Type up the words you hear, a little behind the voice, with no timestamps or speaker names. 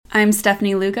I'm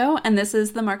Stephanie Lugo, and this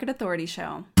is the Market Authority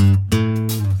Show.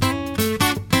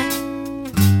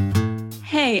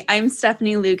 Hey, I'm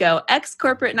Stephanie Lugo,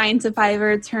 ex-corporate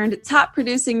 9-to-5er turned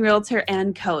top-producing realtor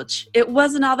and coach. It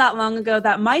wasn't all that long ago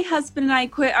that my husband and I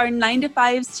quit our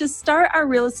 9-to-5s to start our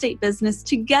real estate business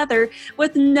together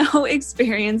with no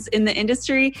experience in the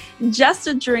industry, just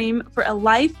a dream for a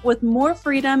life with more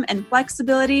freedom and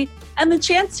flexibility and the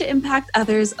chance to impact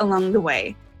others along the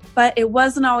way. But it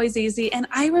wasn't always easy, and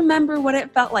I remember what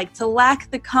it felt like to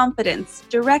lack the confidence,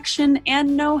 direction,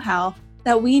 and know-how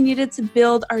that we needed to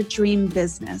build our dream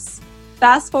business.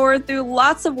 Fast forward through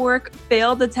lots of work,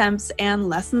 failed attempts, and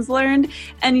lessons learned,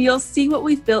 and you'll see what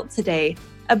we've built today.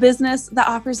 A business that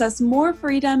offers us more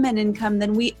freedom and income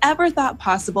than we ever thought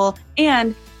possible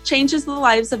and changes the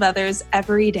lives of others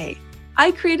every day.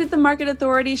 I created the Market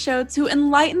Authority Show to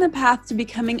enlighten the path to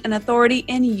becoming an authority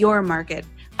in your market.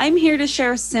 I'm here to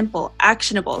share simple,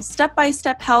 actionable,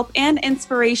 step-by-step help and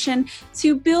inspiration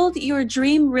to build your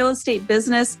dream real estate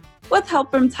business with help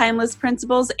from timeless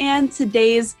principles and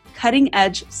today's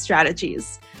cutting-edge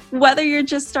strategies. Whether you're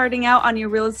just starting out on your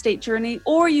real estate journey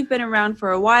or you've been around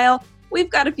for a while, we've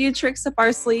got a few tricks up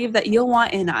our sleeve that you'll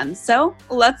want in on. So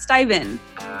let's dive in.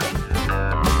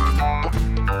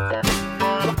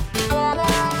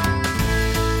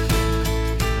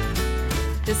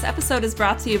 This episode is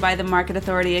brought to you by the Market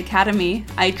Authority Academy.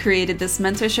 I created this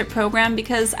mentorship program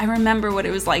because I remember what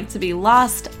it was like to be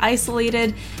lost,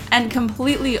 isolated, and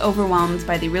completely overwhelmed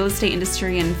by the real estate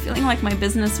industry and feeling like my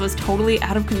business was totally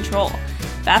out of control.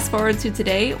 Fast forward to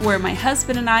today, where my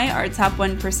husband and I are a top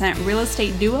 1% real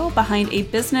estate duo behind a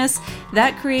business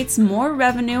that creates more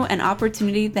revenue and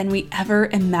opportunity than we ever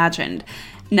imagined.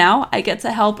 Now I get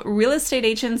to help real estate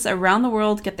agents around the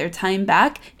world get their time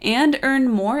back and earn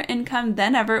more income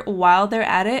than ever while they're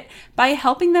at it by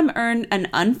helping them earn an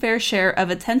unfair share of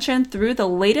attention through the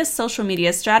latest social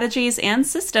media strategies and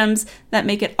systems that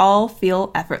make it all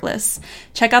feel effortless.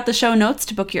 Check out the show notes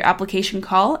to book your application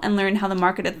call and learn how the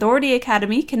Market Authority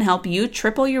Academy can help you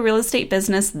triple your real estate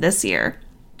business this year.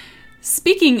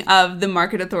 Speaking of the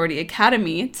Market Authority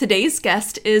Academy, today's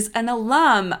guest is an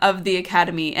alum of the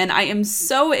Academy, and I am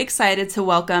so excited to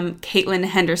welcome Katelyn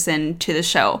Henderson to the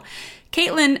show.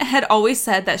 Katelyn had always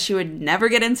said that she would never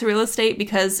get into real estate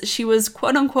because she was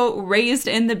quote-unquote raised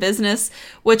in the business,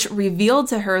 which revealed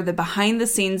to her the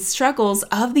behind-the-scenes struggles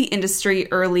of the industry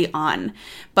early on.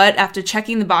 But after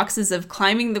checking the boxes of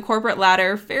climbing the corporate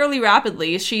ladder fairly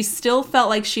rapidly, she still felt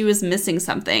like she was missing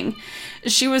something.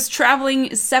 She was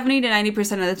traveling 70 to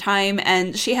 90% of the time,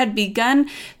 and she had begun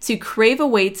to crave a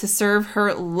way to serve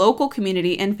her local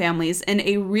community and families in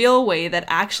a real way that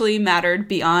actually mattered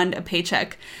beyond a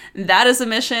paycheck. That is a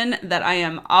mission that I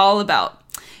am all about.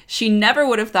 She never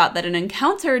would have thought that an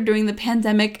encounter during the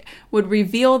pandemic would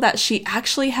reveal that she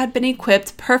actually had been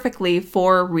equipped perfectly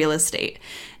for real estate.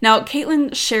 Now,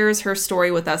 Katelyn shares her story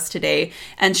with us today,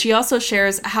 and she also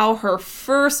shares how her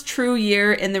first true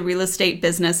year in the real estate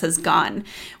business has gone.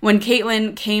 When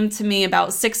Katelyn came to me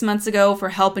about 6 months ago for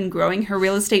help in growing her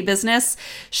real estate business,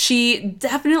 she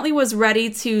definitely was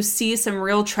ready to see some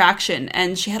real traction,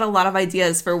 and she had a lot of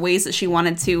ideas for ways that she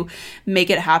wanted to make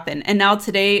it happen. And now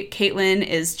today, Katelyn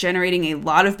is generating a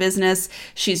lot of business.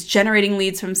 She's generating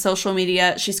leads from social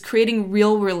media. She's creating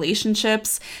real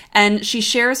relationships, and she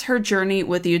shares her journey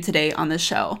with you today on the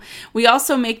show. We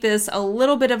also make this a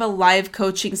little bit of a live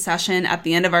coaching session at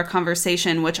the end of our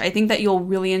conversation, which I think that you'll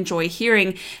really enjoy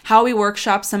hearing how we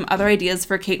workshop some other ideas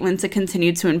for Katelyn to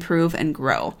continue to improve and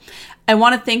grow. I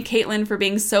want to thank Katelyn for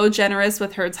being so generous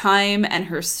with her time and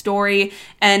her story,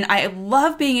 and I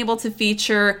love being able to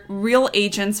feature real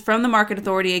agents from the Market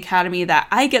Authority Academy that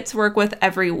I get to work with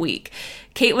every week.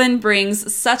 Katelyn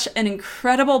brings such an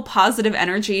incredible positive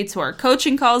energy to our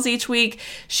coaching calls each week.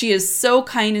 She is so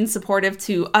kind and supportive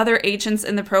to other agents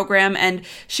in the program, and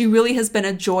she really has been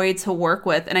a joy to work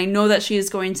with. And I know that she is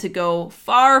going to go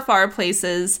far, far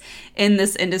places in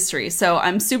this industry. So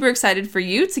I'm super excited for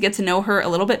you to get to know her a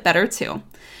little bit better too.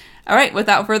 All right,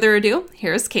 without further ado,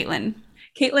 here's Katelyn.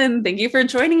 Katelyn, thank you for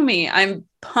joining me. I'm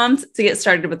pumped to get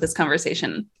started with this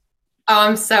conversation. Oh,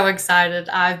 I'm so excited.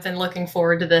 I've been looking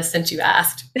forward to this since you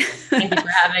asked. Thank you for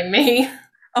having me.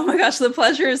 Oh my gosh, the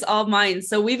pleasure is all mine.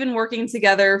 So we've been working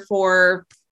together for,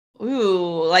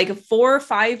 like 4 or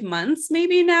 5 months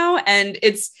maybe now. And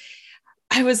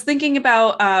I was thinking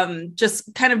about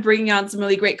just kind of bringing on some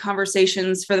really great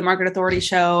conversations for the Market Authority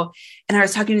show. And I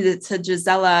was talking to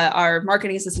Gisela, our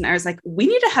marketing assistant. I was like, we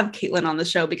need to have Katelyn on the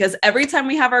show because every time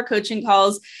we have our coaching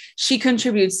calls, she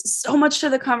contributes so much to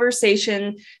the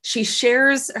conversation. She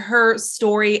shares her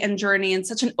story and journey in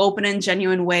such an open and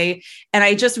genuine way. And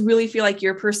I just really feel like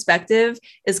your perspective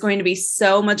is going to be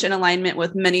so much in alignment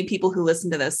with many people who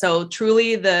listen to this. So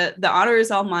truly the honor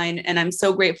is all mine. And I'm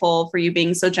so grateful for you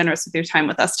being so generous with your time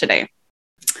with us today.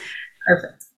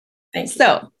 Perfect. Thank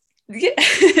you.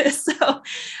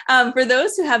 For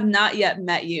those who have not yet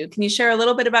met you, can you share a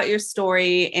little bit about your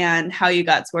story and how you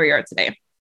got to where you are today?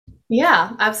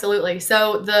 Yeah, absolutely.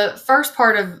 So the first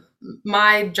part of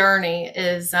my journey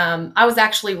is I was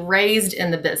actually raised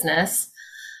in the business.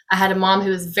 I had a mom who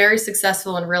was very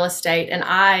successful in real estate. And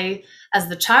I, as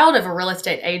the child of a real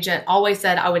estate agent, always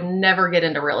said I would never get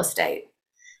into real estate.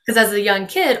 Because as a young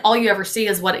kid, all you ever see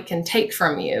is what it can take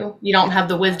from you. You don't have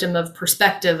the wisdom of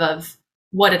perspective of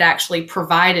what it actually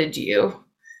provided you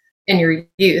in your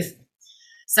youth.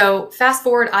 So fast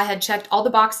forward, I had checked all the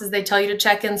boxes they tell you to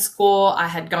check in school. I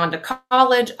had gone to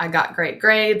college. I got great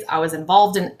grades. I was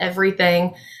involved in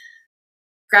everything.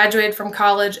 Graduated from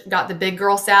college, got the big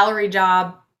girl salary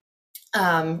job,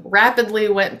 rapidly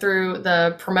went through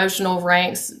the promotional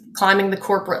ranks, climbing the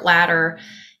corporate ladder,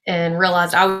 and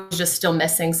realized I was just still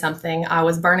missing something. I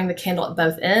was burning the candle at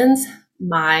both ends.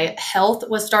 My health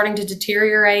was starting to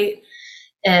deteriorate,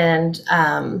 and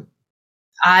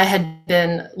I had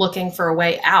been looking for a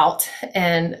way out.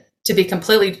 And to be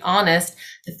completely honest,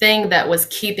 the thing that was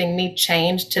keeping me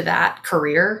chained to that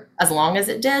career as long as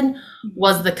it did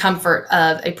was the comfort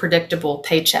of a predictable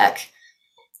paycheck.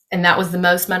 And that was the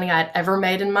most money I'd ever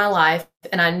made in my life.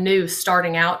 And I knew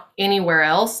starting out anywhere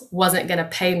else wasn't going to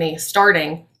pay me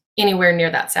starting anywhere near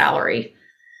that salary.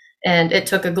 And it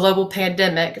took a global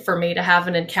pandemic for me to have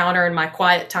an encounter in my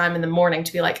quiet time in the morning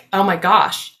to be like, oh my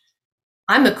gosh,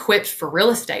 I'm equipped for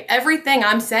real estate. Everything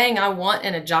I'm saying I want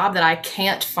in a job that I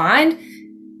can't find,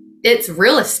 it's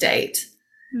real estate.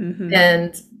 Mm-hmm.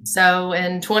 And so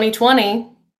in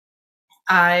 2020,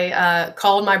 I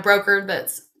called my broker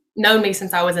that's known me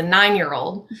since I was a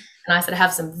 9-year-old. And I said, I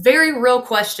have some very real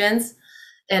questions,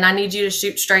 and I need you to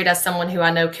shoot straight as someone who I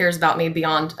know cares about me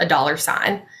beyond a dollar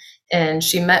sign. And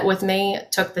she met with me,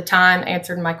 took the time,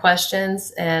 answered my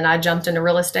questions, and I jumped into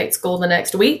real estate school the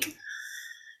next week.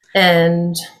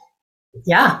 And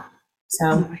yeah, so.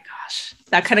 Oh my gosh,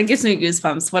 that kind of gives me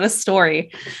goosebumps. What a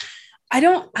story. I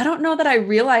don't know that I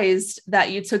realized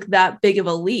that you took that big of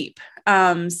a leap.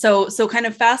 So kind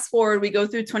of fast forward, we go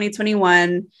through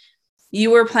 2021,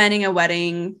 you were planning a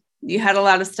wedding, you had a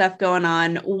lot of stuff going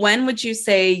on. When would you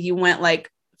say you went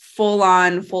like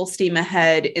full steam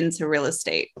ahead into real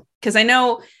estate? Because I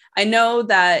know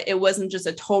that it wasn't just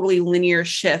a totally linear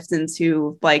shift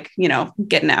into like,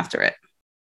 getting after it.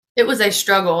 It was a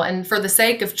struggle. And for the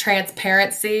sake of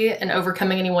transparency and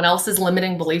overcoming anyone else's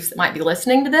limiting beliefs that might be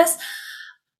listening to this,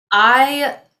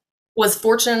 I was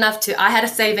fortunate enough I had a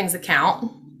savings account.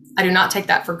 I do not take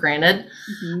that for granted.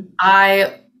 Mm-hmm.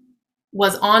 I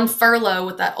was on furlough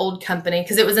with that old company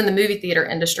because it was in the movie theater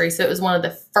industry. So it was one of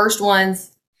the first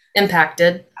ones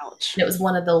impacted. Ouch. And it was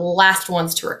one of the last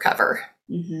ones to recover.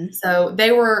 Mm-hmm. So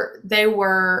they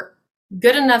were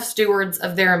good enough stewards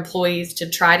of their employees to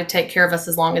try to take care of us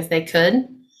as long as they could.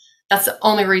 That's the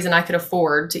only reason I could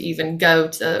afford to even go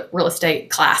to real estate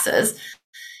classes.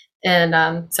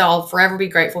 And so I'll forever be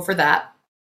grateful for that.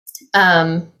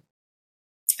 I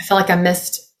feel like I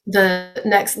missed the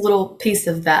next little piece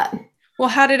of that. Well,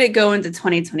 how did it go into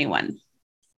 2021?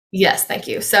 Yes, thank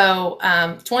you. So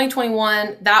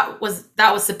 2021, that was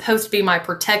supposed to be my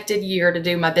protected year to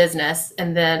do my business.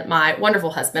 And then my wonderful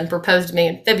husband proposed to me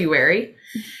in February.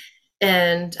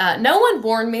 And no one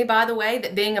warned me, by the way,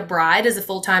 that being a bride is a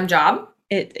full-time job.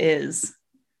 It is.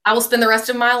 I will spend the rest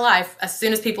of my life, as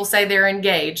soon as people say they're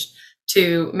engaged,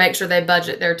 to make sure they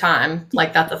budget their time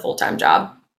like that's a full-time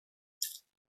job.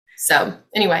 So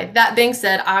anyway, that being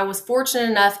said, I was fortunate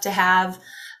enough to have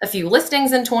a few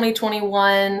listings in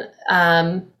 2021,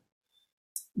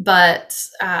 but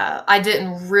I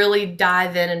didn't really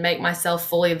dive in and make myself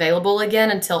fully available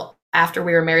again until after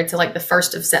we were married, to like the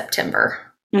 1st of September.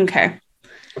 Okay.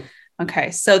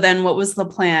 So then what was the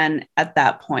plan at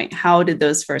that point? How did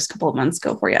those first couple of months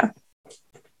go for you?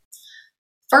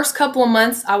 First couple of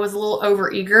months, I was a little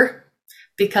overeager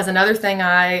because another thing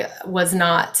I was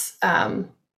not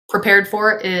prepared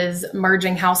for is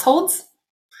merging households.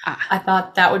 I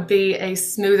thought that would be a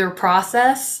smoother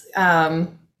process.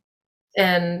 And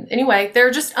anyway, there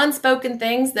are just unspoken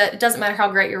things that it doesn't matter how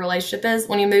great your relationship is.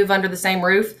 When you move under the same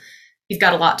roof, you've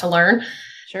got a lot to learn.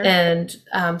 Sure. And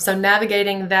so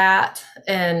navigating that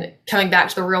and coming back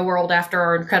to the real world after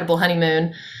our incredible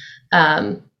honeymoon.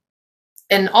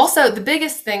 And also the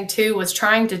biggest thing too was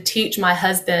trying to teach my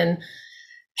husband,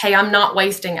 hey, I'm not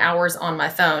wasting hours on my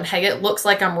phone. Hey, it looks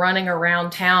like I'm running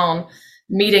around town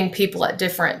meeting people at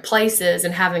different places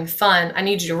and having fun. I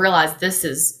need you to realize this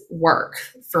is work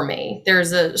for me.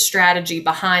 There's a strategy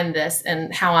behind this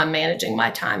and how I'm managing my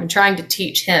time, and trying to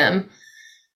teach him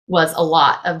was a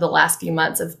lot of the last few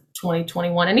months of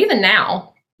 2021 and even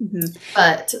now. Mm-hmm.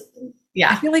 But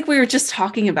yeah, I feel like we were just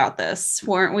talking about this,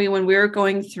 weren't we, when we were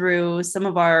going through some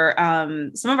of our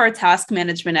task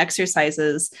management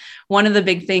exercises. One of the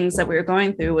big things that we were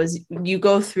going through was you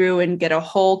go through and get a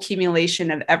whole accumulation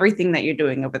of everything that you're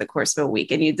doing over the course of a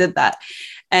week, and you did that.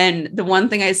 And the one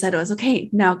thing I said was, okay,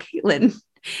 now Katelyn,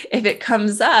 if it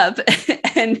comes up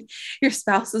and your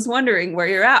spouse is wondering where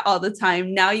you're at all the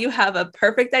time, now you have a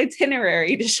perfect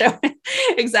itinerary to show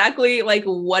exactly like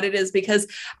what it is, because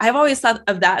I've always thought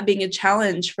of that being a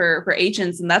challenge for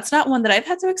agents. And that's not one that I've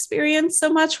had to experience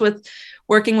so much with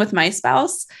working with my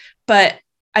spouse. But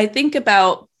I think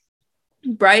about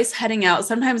Bryce heading out.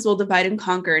 Sometimes we'll divide and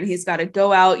conquer, and he's got to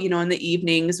go out, in the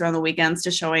evenings or on the weekends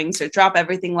to showings, or drop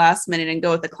everything last minute and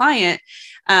go with the client.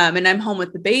 And I'm home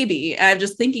with the baby. And I'm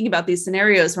just thinking about these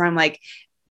scenarios where I'm like,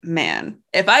 man,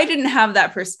 if I didn't have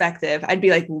that perspective, I'd be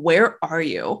like, where are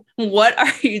you? What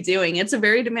are you doing? It's a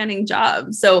very demanding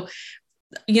job. So,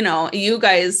 you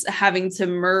guys having to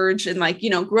merge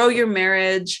and grow your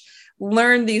marriage,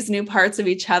 learn these new parts of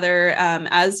each other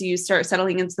as you start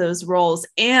settling into those roles,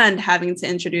 and having to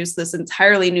introduce this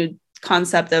entirely new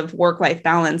concept of work-life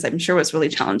balance, I'm sure was really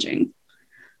challenging.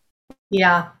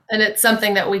 Yeah. And it's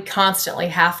something that we constantly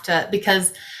have to,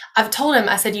 because I've told him,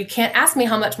 I said, you can't ask me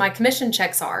how much my commission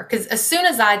checks are. Because as soon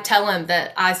as I tell him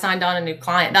that I signed on a new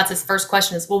client, that's his first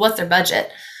question is, well, what's their budget?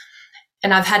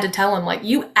 And I've had to tell him, like,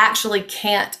 you actually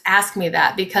can't ask me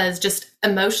that, because just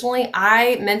emotionally,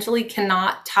 I mentally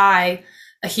cannot tie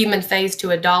a human face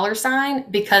to a dollar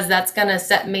sign, because that's going to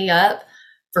set me up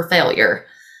for failure.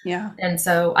 Yeah. And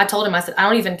so I told him, I said, I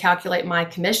don't even calculate my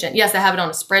commission. Yes, I have it on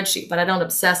a spreadsheet, but I don't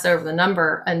obsess over the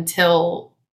number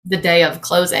until the day of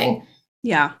closing.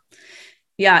 Yeah.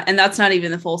 Yeah. And that's not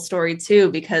even the full story too,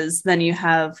 because then you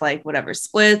have whatever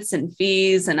splits and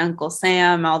fees and Uncle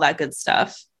Sam, all that good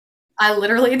stuff. I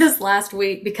literally this last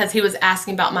week, because he was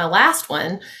asking about my last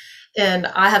one, and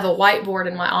I have a whiteboard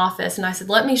in my office, and I said,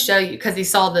 let me show you, because he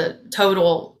saw the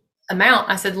total amount.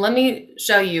 I said, let me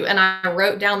show you. And I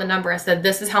wrote down the number. I said,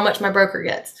 this is how much my broker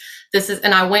gets.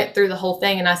 And I went through the whole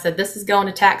thing, and I said, this is going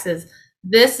to taxes.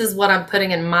 This is what I'm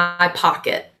putting in my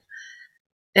pocket.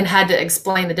 And had to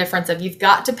explain the difference of, you've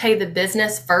got to pay the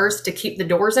business first to keep the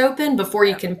doors open before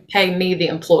you can pay me, the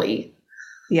employee.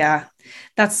 Yeah,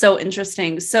 that's so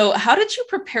interesting. So how did you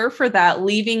prepare for that,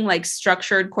 leaving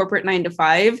structured corporate 9 to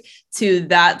 5 to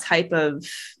that type of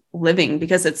living?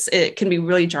 Because it can be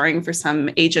really jarring for some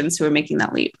agents who are making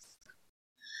that leap.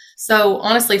 So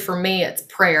honestly, for me, it's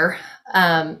prayer.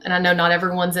 And I know not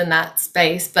everyone's in that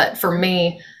space, but for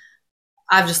me,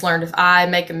 I've just learned if I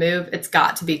make a move, it's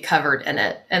got to be covered in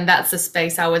it. And that's the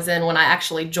space I was in when I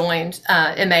actually joined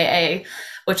MAA,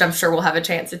 which I'm sure we'll have a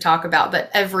chance to talk about. But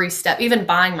every step, even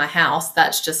buying my house,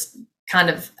 that's just kind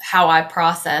of how I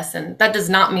process. And that does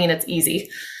not mean it's easy.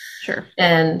 Sure.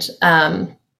 And,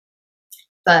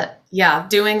 but yeah,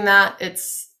 doing that,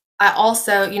 I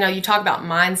also, you talk about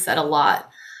mindset a lot.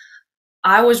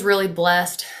 I was really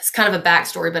blessed. It's kind of a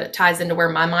backstory, but it ties into where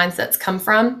my mindsets come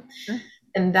from. Sure.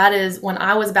 And that is when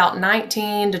I was about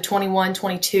 19 to 21,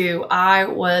 22, I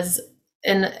was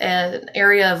in an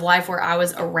area of life where I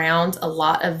was around a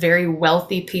lot of very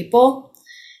wealthy people.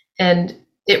 And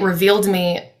it revealed to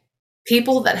me,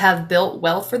 people that have built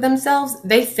wealth for themselves,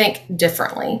 they think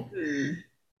differently.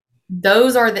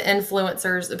 Those are the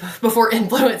influencers, before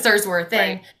influencers were a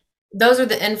thing. Right. Those are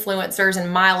the influencers in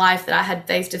my life that I had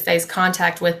face-to-face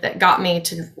contact with that got me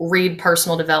to read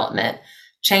personal development,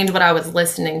 change what I was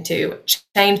listening to,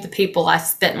 change the people I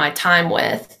spent my time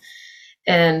with.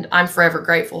 And I'm forever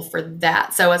grateful for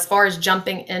that. So as far as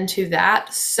jumping into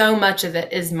that, so much of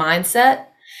it is mindset.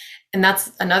 And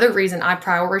that's another reason I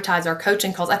prioritize our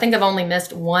coaching calls. I think I've only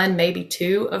missed 1, maybe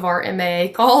 2 of our MAA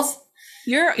calls.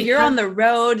 You're on the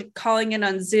road, calling in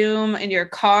on Zoom in your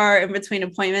car in between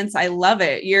appointments. I love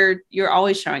it. You're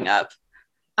always showing up.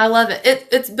 I love it.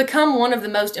 It's become one of the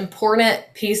most important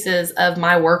pieces of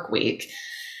my work week.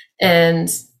 And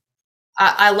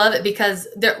I love it because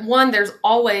there's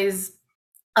always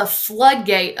a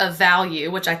floodgate of value,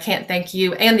 which I can't thank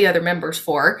you and the other members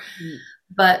for.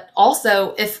 But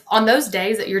also, if on those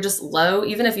days that you're just low,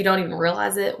 even if you don't even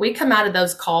realize it, we come out of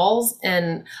those calls.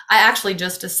 And I actually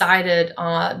just decided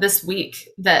this week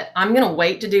that I'm going to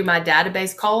wait to do my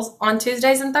database calls on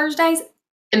Tuesdays and Thursdays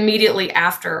immediately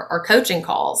after our coaching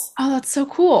calls. Oh, that's so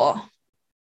cool.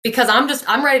 Because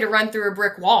I'm ready to run through a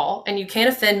brick wall, and you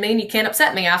can't offend me and you can't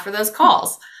upset me after those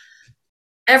calls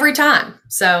every time.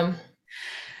 So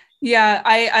yeah,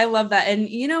 I love that. And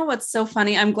you know what's so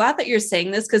funny? I'm glad that you're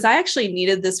saying this, because I actually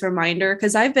needed this reminder,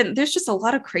 because there's just a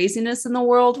lot of craziness in the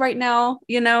world right now,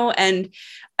 and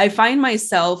I find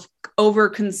myself over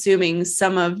consuming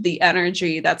some of the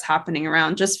energy that's happening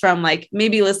around, just from like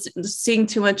maybe seeing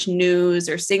too much news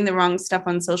or seeing the wrong stuff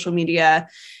on social media.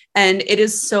 And it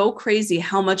is so crazy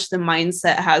how much the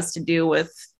mindset has to do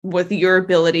with your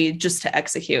ability just to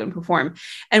execute and perform.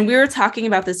 And we were talking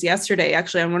about this yesterday,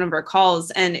 actually, on one of our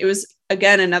calls. And it was,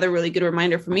 again, another really good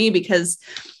reminder for me, because,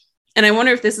 and I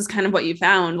wonder if this is kind of what you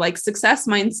found, like success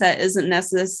mindset isn't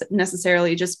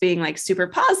necessarily just being like super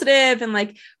positive and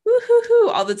like,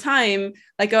 woo-hoo-hoo all the time.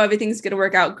 Like, oh, everything's going to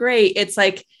work out great. It's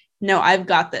like, no, I've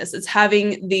got this. It's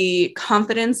having the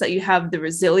confidence that you have the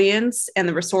resilience and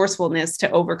the resourcefulness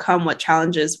to overcome what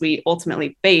challenges we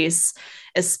ultimately face,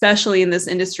 especially in this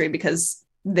industry, because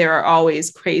there are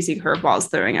always crazy curveballs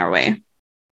throwing our way.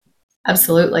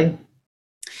 Absolutely.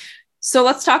 So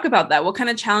let's talk about that. What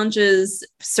kind of challenges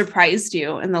surprised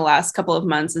you in the last couple of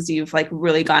months as you've like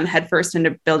really gone headfirst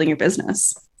into building your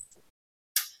business?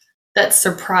 That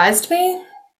surprised me?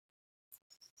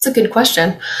 It's a good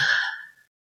question.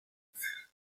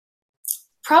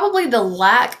 Probably the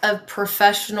lack of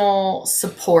professional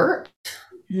support.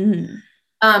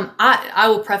 I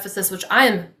will preface this, which I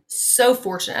am so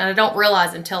fortunate, and I don't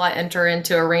realize until I enter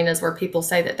into arenas where people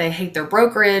say that they hate their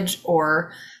brokerage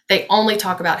or they only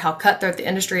talk about how cutthroat the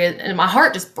industry is. And my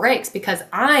heart just breaks, because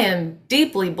I am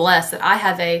deeply blessed that I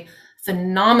have a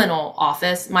phenomenal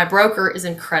office. My broker is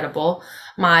incredible.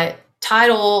 My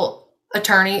title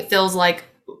attorney feels like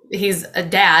he's a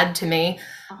dad to me.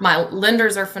 My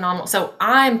lenders are phenomenal. So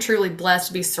I'm truly blessed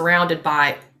to be surrounded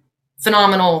by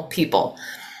phenomenal people.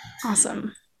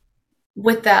 Awesome.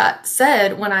 With that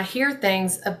said, when I hear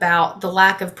things about the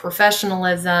lack of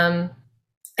professionalism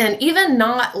and even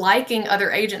not liking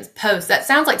other agents' posts, that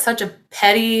sounds like such a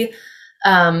petty,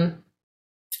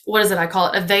 what is it? I call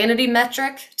it a vanity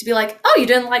metric, to be like, oh, you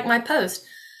didn't like my post.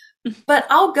 But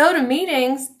I'll go to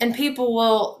meetings and people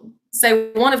will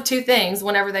say one of two things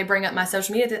whenever they bring up my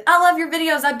social media. I love your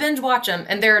videos. I binge watch them.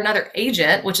 And they're another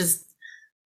agent, which is,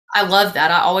 I love that.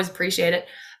 I always appreciate it.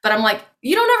 But I'm like,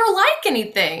 you don't ever like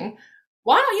anything.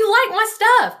 Why don't you like my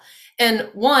stuff? And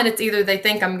one, it's either they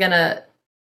think I'm going to,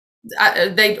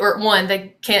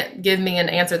 they can't give me an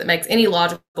answer that makes any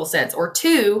logical sense. Or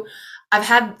two, I've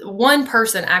had one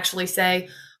person actually say,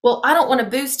 well, I don't want to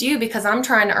boost you because I'm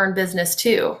trying to earn business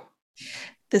too.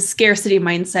 The scarcity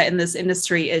mindset in this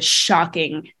industry is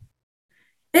shocking.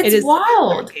 It's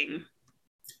wild. Shocking.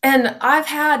 And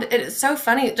it's so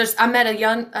funny. I met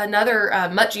another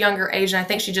much younger agent. I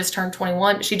think she just turned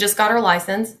 21. She just got her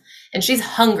license and she's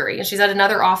hungry, and she's at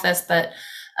another office, but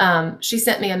she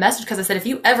sent me a message because I said, if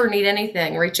you ever need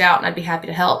anything, reach out and I'd be happy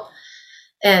to help.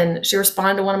 And she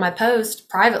responded to one of my posts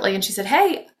privately and she said,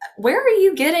 hey, where are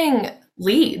you getting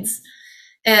leads?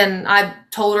 And I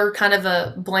told her kind of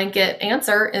a blanket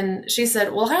answer. And she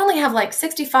said, well, I only have like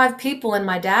 65 people in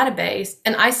my database.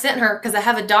 And I sent her, because I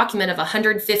have a document of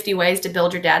 150 ways to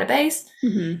build your database.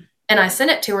 Mm-hmm. And I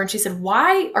sent it to her and she said,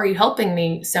 why are you helping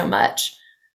me so much?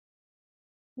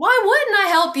 Why wouldn't I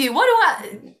help you?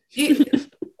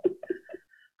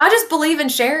 I just believe in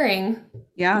sharing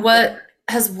what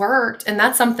has worked. And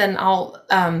that's something I'll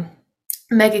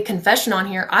make a confession on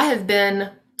here. I have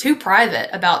been too private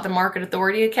about the Market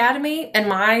Authority Academy in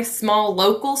my small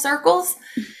local circles.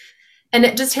 And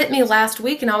it just hit me last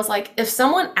week. And I was like, if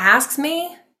someone asks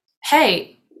me,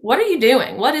 hey, what are you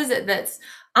doing? What is it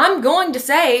I'm going to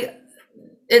say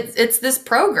it's this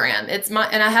program.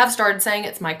 And I have started saying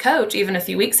it's my coach even a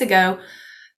few weeks ago.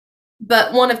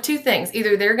 But one of two things,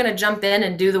 either they're going to jump in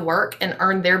and do the work and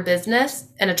earn their business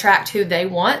and attract who they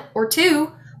want, or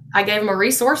two, I gave them a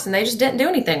resource and they just didn't do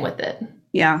anything with it.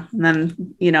 Yeah. And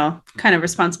then, kind of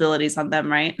responsibilities on them,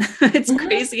 right? It's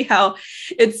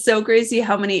so crazy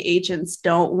how many agents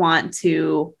don't want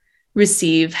to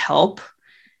receive help.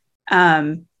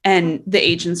 And the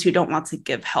agents who don't want to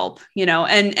give help,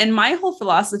 and my whole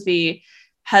philosophy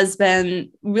has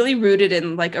been really rooted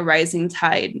in like a rising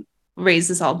tide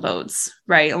raises all boats,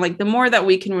 right? And like the more that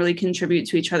we can really contribute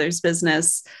to each other's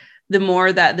business, the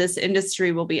more that this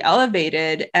industry will be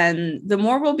elevated and the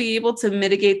more we'll be able to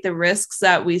mitigate the risks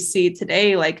that we see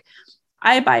today. Like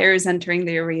iBuyers entering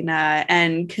the arena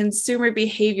and consumer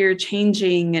behavior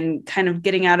changing and kind of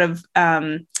getting out of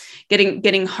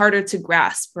getting harder to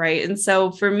grasp, right? And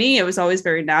so for me, it was always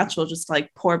very natural just to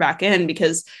like pour back in,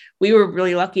 because we were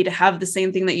really lucky to have the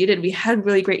same thing that you did. We had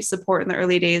really great support in the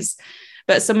early days,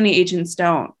 but so many agents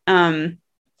don't. And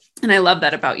I love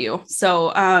that about you.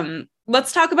 So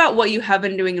let's talk about what you have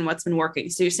been doing and what's been working.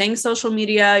 So you're saying social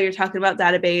media, you're talking about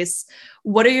database.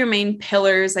 What are your main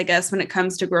pillars, I guess, when it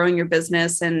comes to growing your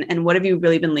business, and what have you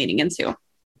really been leaning into?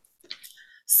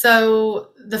 So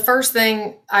the first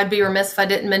thing, I'd be remiss if I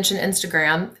didn't mention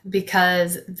Instagram,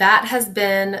 because that has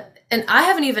been, and I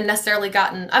haven't even necessarily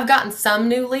I've gotten some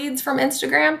new leads from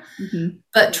Instagram,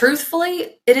 but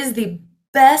truthfully, it is the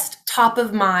best top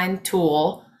of mind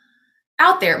tool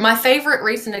out there. My favorite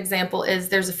recent example is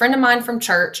there's a friend of mine from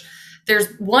church.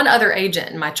 There's one other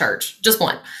agent in my church, just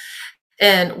one.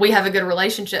 And we have a good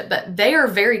relationship, but they are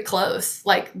very close.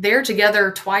 Like, they're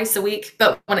together twice a week.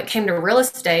 But when it came to real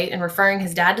estate and referring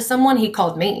his dad to someone, he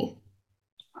called me.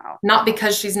 Wow. Not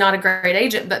because she's not a great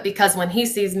agent, but because when he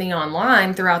sees me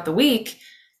online throughout the week,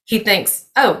 he thinks,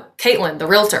 oh, Katelyn, the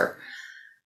realtor.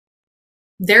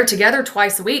 They're together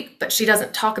twice a week, but she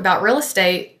doesn't talk about real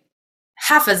estate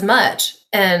half as much.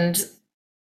 And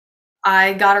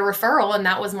I got a referral, and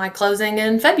that was my closing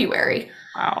in February.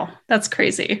 Wow, that's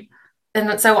crazy.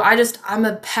 And so I'm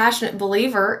a passionate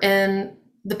believer in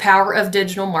the power of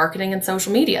digital marketing and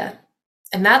social media.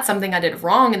 And that's something I did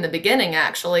wrong in the beginning,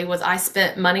 actually, was I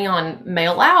spent money on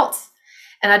mail outs.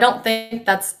 And I don't think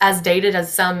that's as dated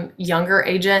as some younger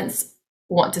agents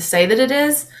want to say that it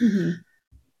is.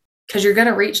 Because you're going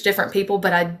to reach different people.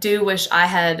 But I do wish I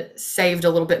had saved a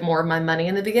little bit more of my money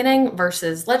in the beginning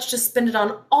versus let's just spend it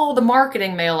on all the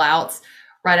marketing mail outs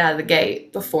right out of the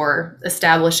gate before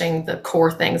establishing the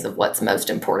core things of what's most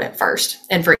important first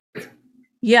and free.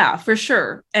 Yeah, for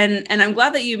sure. And I'm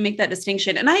glad that you make that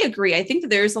distinction. And I agree. I think that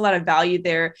there's a lot of value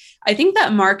there. I think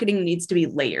that marketing needs to be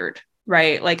layered,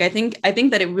 right? Like, I think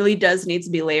that it really does need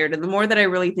to be layered. And the more that I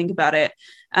really think about it,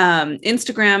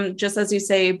 Instagram, just as you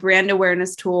say, brand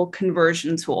awareness tool,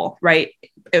 conversion tool, right?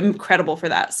 Incredible for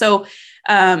that. So,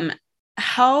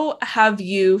 how have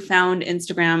you found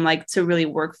Instagram like to really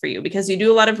work for you? Because you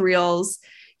do a lot of reels,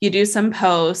 you do some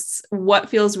posts. What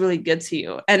feels really good to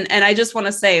you? And I just want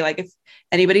to say, like, if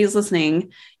anybody is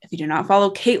listening, if you do not follow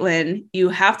Katelyn, you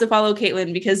have to follow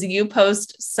Katelyn, because you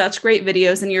post such great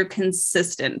videos and you're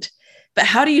consistent. But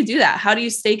how do you do that? How do you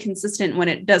stay consistent when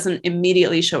it doesn't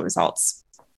immediately show results?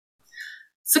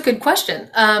 It's a good question.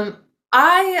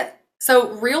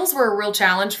 So reels were a real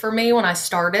challenge for me when I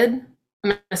started. I'm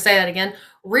going to say that again.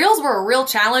 Reels were a real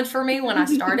challenge for me when I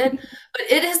started, but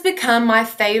it has become my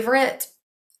favorite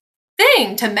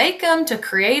thing to make them, to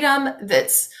create them.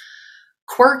 That's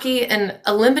quirky. And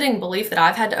a limiting belief that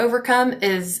I've had to overcome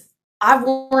is I've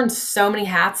worn so many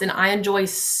hats and I enjoy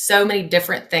so many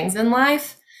different things in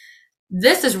life.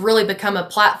 This has really become a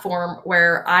platform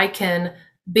where I can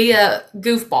be a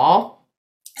goofball,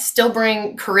 still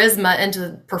bring charisma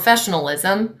into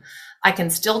professionalism. I can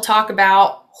still talk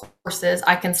about horses.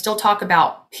 I can still talk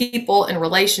about people and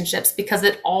relationships, because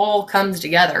it all comes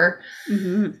together.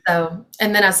 So,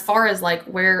 and then as far as like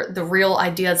where the real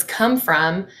ideas come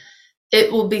from,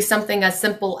 it will be something as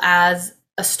simple as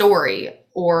a story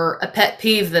or a pet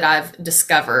peeve that I've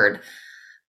discovered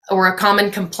or a common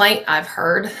complaint I've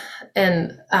heard.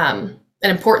 And an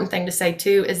important thing to say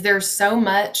too is there's so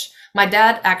much. My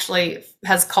dad actually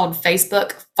has called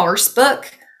Facebook Farsebook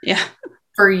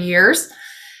for years.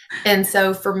 And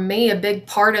so for me, a big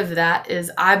part of that is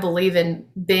I believe in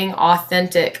being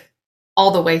authentic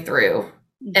all the way through.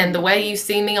 And the way you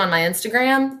see me on my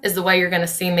Instagram is the way you're going to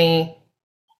see me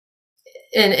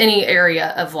in any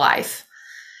area of life.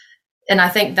 And I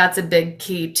think that's a big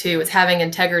key too, is having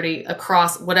integrity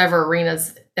across whatever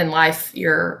arenas in life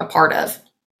you're a part of.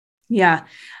 Yeah.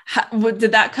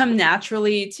 Did that come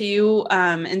naturally to you?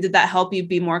 And did that help you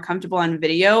be more comfortable on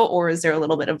video, or is there a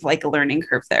little bit of like a learning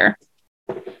curve there?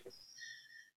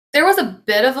 There was a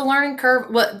bit of a learning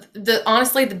curve.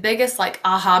 Honestly, the biggest like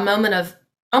aha moment of,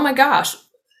 oh my gosh,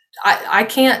 I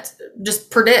can't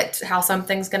just predict how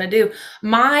something's going to do.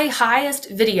 My highest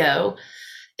video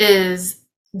is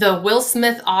the Will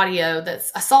Smith audio.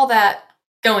 I saw that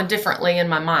going differently in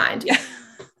my mind. Yeah.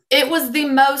 It was the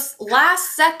most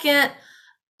last second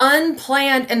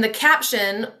unplanned. And the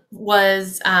caption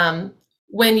was,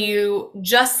 when you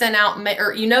just sent out,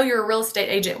 or you're a real estate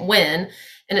agent when,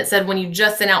 and it said, when you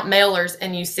just sent out mailers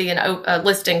and you see a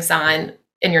listing sign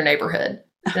in your neighborhood.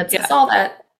 I saw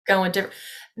that going different.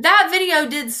 That video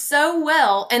did so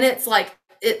well. And it's like,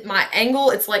 my angle,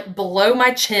 it's like below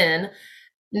my chin,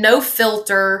 no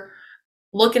filter,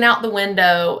 looking out the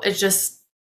window. It's just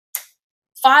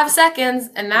 5 seconds.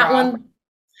 And that one,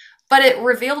 but it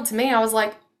revealed to me, I was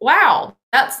like, wow,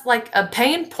 that's like a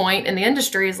pain point in the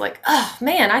industry, is like, oh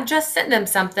man, I just sent them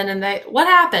something and what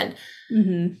happened?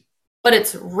 Mm-hmm. But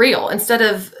it's real, instead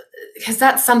of, because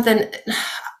that's something,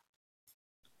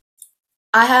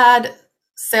 I had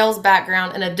sales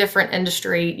background in a different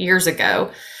industry years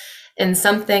ago, and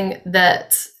something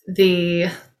that the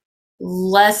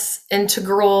less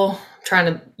integral, I'm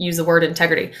trying to use the word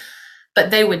integrity, but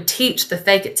they would teach the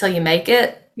fake it till you make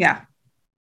it. Yeah.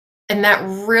 And that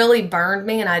really burned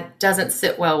me, and it doesn't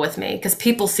sit well with me, because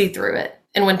people see through it.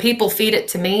 And when people feed it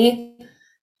to me,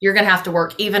 you're going to have to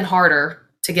work even harder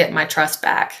to get my trust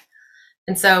back.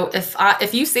 And so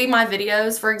if you see my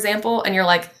videos, for example, and you're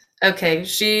like, okay,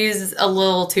 she's a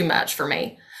little too much for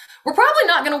me, we're probably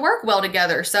not going to work well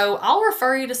together. So I'll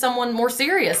refer you to someone more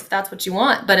serious if that's what you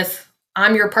want. But if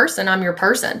I'm your person, I'm your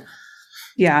person.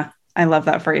 Yeah. I love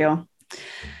that for you.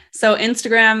 So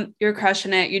Instagram, you're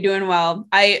crushing it. You're doing well.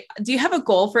 Do you have a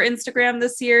goal for Instagram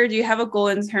this year? Do you have a goal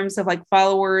in terms of like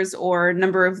followers or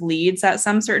number of leads at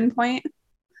some certain point?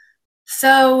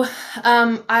 So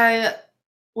I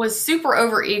was super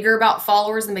overeager about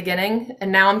followers in the beginning,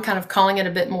 and now I'm kind of calling it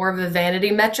a bit more of a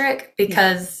vanity metric,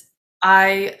 because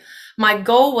my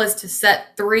goal was to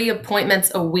set 3 appointments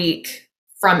a week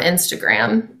from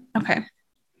Instagram. Okay.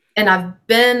 And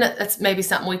that's maybe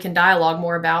something we can dialogue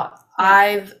more about. Yeah.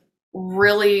 I've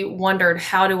really wondered,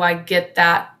 how do I get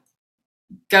that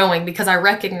going? Because I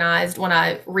recognized when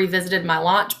I revisited my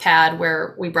launch pad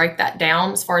where we break that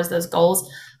down as far as those goals,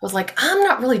 I was like, I'm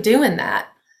not really doing that.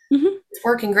 Mm-hmm. It's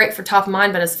working great for top of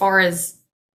mind, but as far as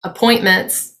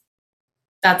appointments,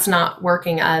 that's not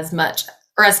working as much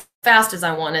or as fast as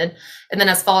I wanted. And then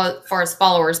as far as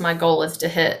followers, my goal is to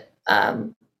hit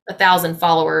 1,000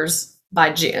 followers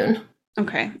by June.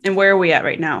 Okay. And where are we at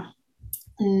right now?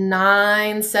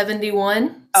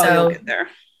 971. Oh, so you'll get there.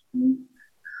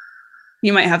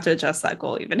 You might have to adjust that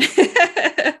goal even.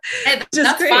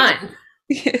 That's great. Fine.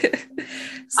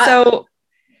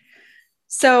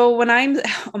 So when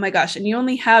oh my gosh, and you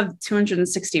only have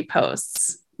 260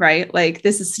 posts, right? Like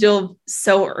this is still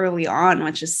so early on,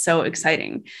 which is so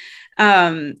exciting.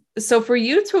 So for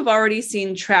you to have already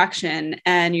seen traction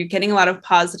and you're getting a lot of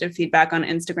positive feedback on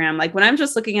Instagram, like when I'm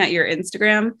just looking at your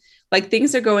Instagram, like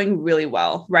things are going really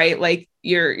well, right? Like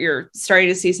you're starting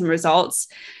to see some results,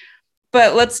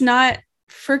 but let's not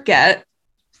forget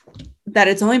that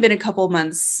it's only been a couple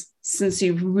months since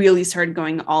you've really started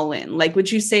going all in. Like,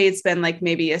 would you say it's been like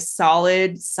maybe a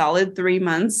solid 3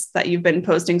 months that you've been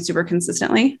posting super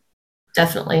consistently?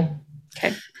 Definitely.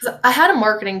 Okay. I had a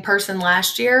marketing person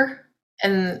last year,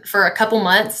 and for a couple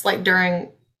months, like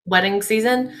during wedding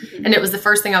season, mm-hmm. and it was the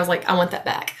first thing I was like, I want that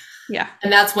back. Yeah.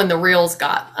 And that's when the reels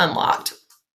got unlocked.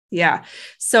 Yeah.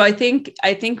 So I think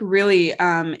really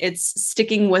it's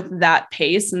sticking with that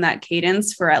pace and that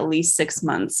cadence for at least 6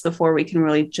 months before we can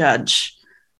really judge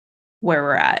where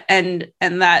we're at. And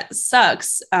that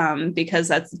sucks because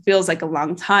that feels like a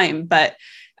long time. But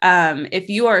if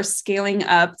you are scaling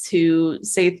up to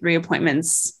say 3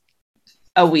 appointments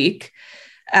a week,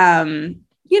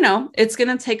 it's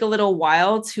going to take a little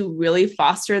while to really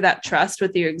foster that trust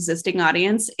with your existing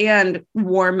audience and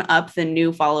warm up the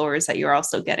new followers that you're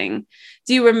also getting.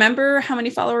 Do you remember how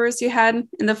many followers you had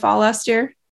in the fall last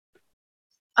year?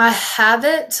 I have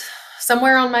it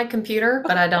somewhere on my computer,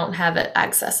 but I don't have it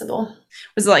accessible.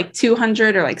 Was it like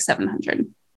 200 or like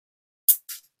 700?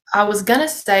 I was going to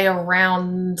say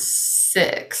around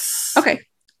 6. Okay,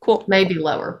 cool. Maybe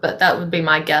lower, but that would be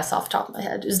my guess off the top of my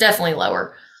head. It was definitely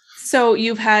lower. So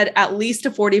you've had at least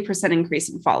a 40% increase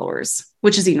in followers,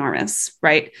 which is enormous,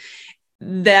 right?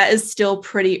 That is still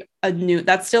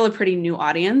that's still a pretty new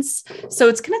audience. So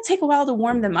it's going to take a while to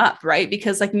warm them up, right?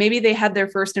 Because like maybe they had their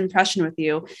first impression with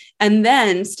you. And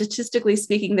then statistically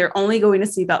speaking, they're only going to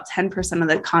see about 10% of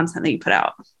the content that you put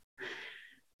out.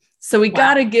 So we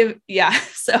got to give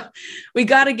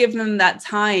them that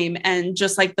time and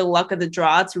just like the luck of the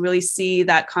draw to really see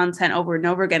that content over and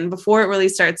over again before it really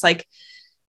starts like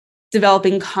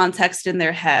developing context in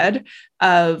their head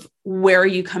of where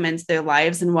you come into their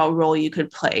lives and what role you could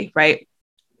play, right?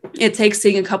 It takes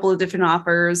seeing a couple of different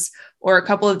offers or a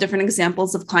couple of different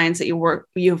examples of clients that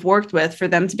you've worked with for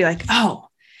them to be like, oh,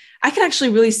 I can actually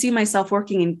really see myself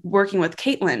working with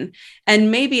Katelyn. And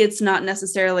maybe it's not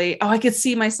necessarily, oh, I could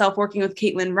see myself working with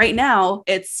Katelyn right now.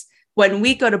 It's when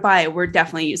we go to buy, we're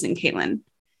definitely using Katelyn.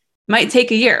 Might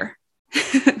take a year.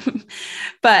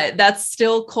 but that's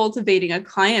still cultivating a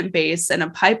client base and a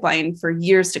pipeline for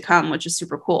years to come, which is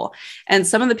super cool. And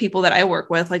some of the people that I work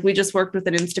with, like we just worked with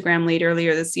an Instagram lead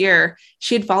earlier this year.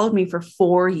 She had followed me for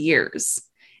 4 years,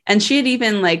 and she had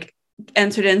even like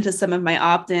entered into some of my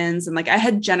opt-ins, and like I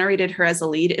had generated her as a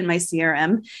lead in my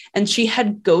CRM, and she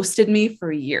had ghosted me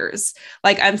for years.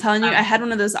 Like I'm telling you, I had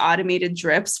one of those automated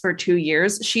drips for 2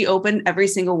 years. She opened every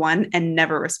single one and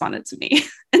never responded to me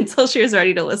until she was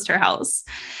ready to list her house.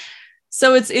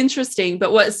 So it's interesting,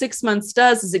 but what 6 months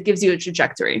does is it gives you a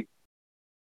trajectory.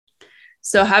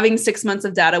 So having 6 months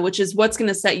of data, which is what's going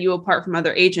to set you apart from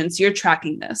other agents, you're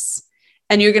tracking this.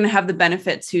 And you're going to have the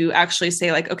benefit to actually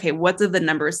say like, okay, what do the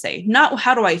numbers say? Not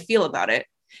how do I feel about it?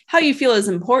 How you feel is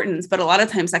important, but a lot of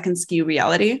times that can skew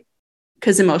reality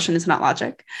because emotion is not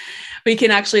logic. We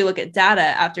can actually look at data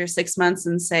after 6 months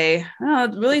and say, oh,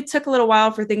 it really took a little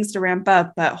while for things to ramp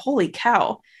up, but holy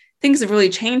cow, things have really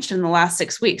changed in the last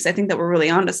 6 weeks. I think that we're really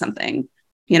onto something,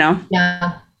 you know?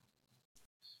 Yeah.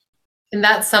 And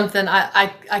that's something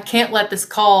I can't let this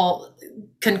call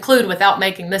conclude without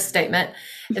making this statement.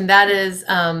 And that is,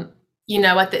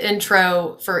 at the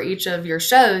intro for each of your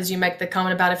shows, you make the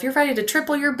comment about if you're ready to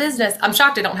triple your business. I'm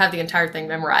shocked I don't have the entire thing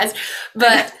memorized,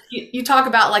 but you talk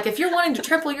about like, if you're wanting to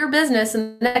triple your business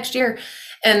in the next year.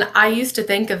 And I used to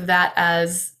think of that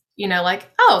as,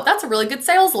 like, oh, that's a really good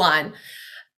sales line.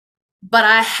 But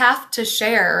I have to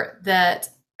share that,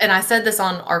 and I said this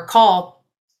on our call,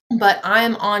 but I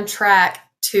am on track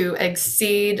to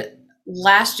exceed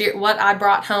last year, what I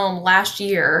brought home last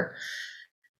year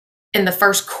in the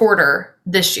first quarter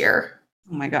this year.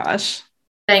 Oh my gosh.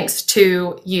 Thanks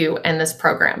to you and this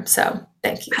program. So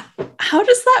thank you. How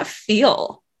does that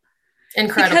feel?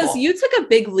 Incredible. Because you took a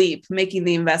big leap making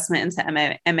the investment into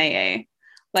MAA.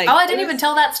 Like, I didn't even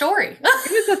tell that story.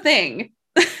 It was a thing.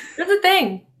 It's a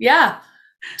thing. Yeah.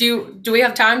 Do we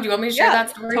have time? Do you want me to share that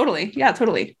story? Totally. Yeah,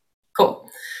 totally. Cool.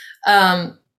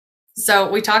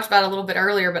 So we talked about it a little bit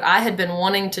earlier, but I had been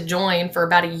wanting to join for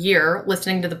about a year,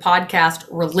 listening to the podcast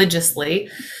religiously.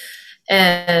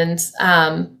 And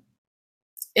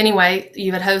anyway,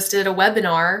 you had hosted a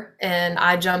webinar and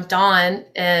I jumped on,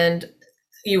 and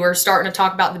you were starting to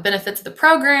talk about the benefits of the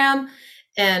program.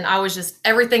 And I was just,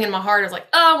 everything in my heart, I was like,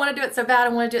 oh, I want to do it so bad. I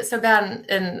want to do it so bad.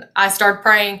 And I started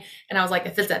praying, and I was like,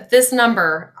 if it's at this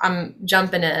number, I'm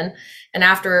jumping in. And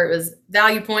after it was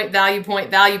value point,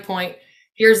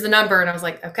 here's the number. And I was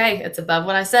like, okay, it's above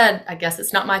what I said. I guess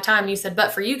it's not my time. And you said,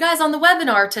 but for you guys on the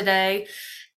webinar today,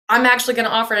 I'm actually going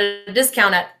to offer a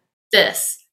discount at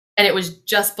this. And it was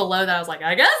just below that. I was like,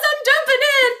 I guess I'm jumping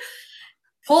in.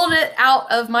 Pulled it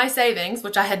out of my savings,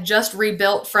 which I had just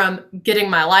rebuilt from getting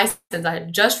my license. I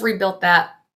had just rebuilt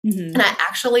that. Mm-hmm. And I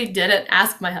actually didn't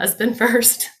ask my husband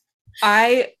first.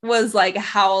 I was like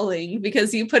howling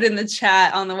because you put in the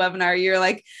chat on the webinar, you're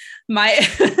like,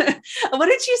 what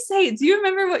did you say? Do you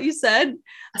remember what you said?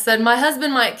 I said, my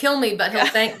husband might kill me, but he'll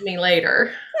thank me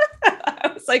later.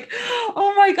 I was like,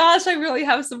 oh my gosh, I really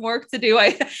have some work to do.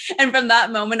 And from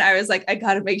that moment, I was like, I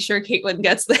got to make sure Katelyn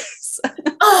gets this.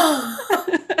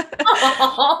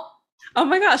 Oh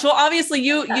my gosh. Well, obviously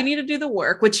you need to do the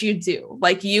work, which you do.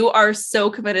 Like, you are so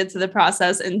committed to the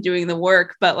process and doing the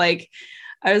work, but like,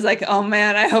 I was like, oh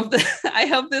man, I hope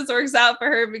this works out for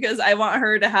her, because I want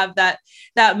her to have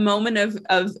that moment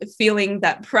of feeling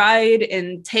that pride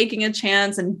in taking a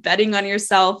chance and betting on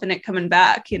yourself and it coming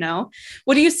back,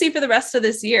 What do you see for the rest of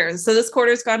this year? So this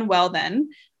quarter's gone well then.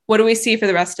 What do we see for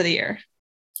the rest of the year?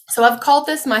 So I've called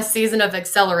this my season of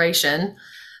acceleration.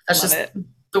 That's Love just it.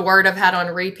 The word I've had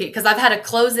on repeat, because I've had a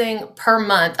closing per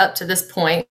month up to this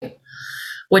point,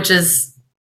 which is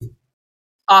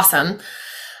awesome.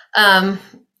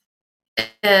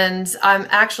 And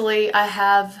I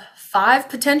have 5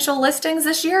 potential listings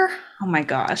this year. Oh my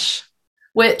gosh.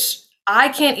 Which I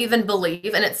can't even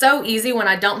believe. And it's so easy when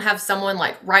I don't have someone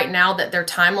like right now that their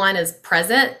timeline is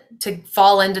present to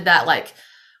fall into that, like,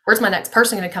 where's my next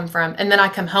person going to come from? And then I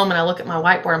come home and I look at my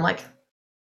whiteboard. I'm like,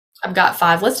 I've got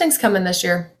 5 listings coming this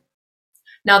year.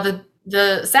 Now,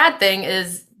 the sad thing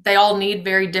is they all need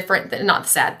very different, not the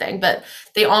sad thing, but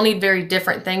they all need very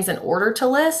different things in order to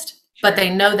list. But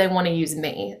they know they want to use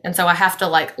me. And so I have to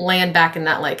like land back in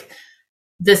that, like,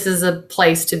 this is a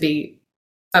place to be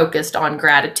focused on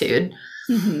gratitude.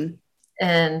 Mm-hmm.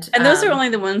 And those are only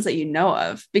the ones that you know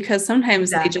of, because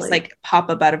sometimes They just like pop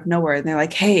up out of nowhere and they're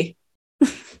like, hey,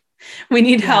 we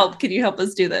need help. Can you help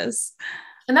us do this?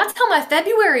 And that's how my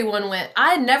February one went.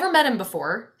 I had never met him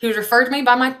before. He was referred to me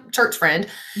by my church friend,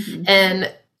 mm-hmm.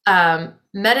 and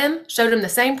met him, showed him the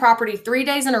same property 3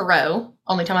 days in a row.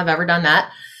 Only time I've ever done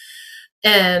that.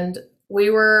 And he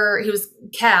was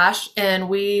cash, and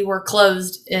we were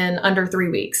closed in under 3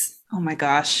 weeks. Oh my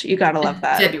gosh, you gotta love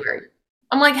that. February.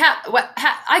 I'm like,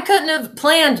 I couldn't have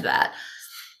planned that.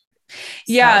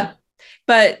 Yeah, so.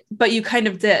 but you kind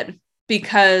of did,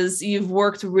 because you've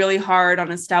worked really hard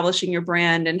on establishing your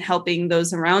brand and helping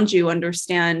those around you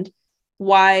understand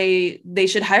why they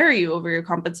should hire you over your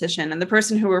competition. And the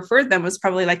person who referred them was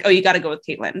probably like, oh, you got to go with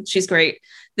Katelyn. She's great.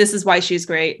 This is why she's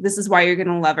great. This is why you're going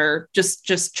to love her.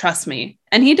 Just trust me.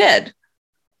 And he did.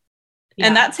 Yeah.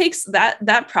 And that takes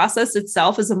that process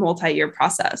itself is a multi-year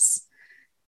process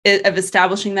of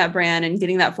establishing that brand and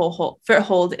getting that full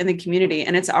foothold in the community.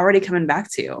 And it's already coming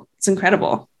back to you. It's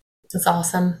incredible. It's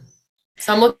awesome.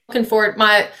 So I'm looking forward,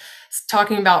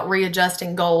 talking about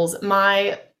readjusting goals.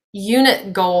 My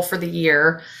unit goal for the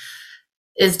year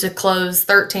is to close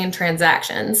 13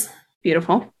 transactions.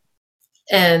 Beautiful.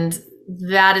 And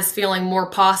that is feeling more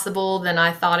possible than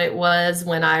I thought it was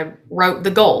when I wrote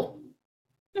the goal.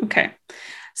 Okay.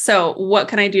 So what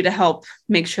can I do to help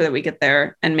make sure that we get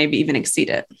there and maybe even exceed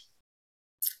it?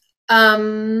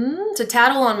 To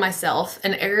tattle on myself,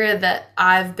 an area that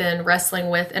I've been wrestling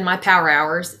with in my power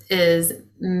hours is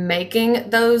making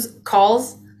those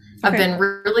calls. Okay. I've been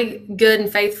really good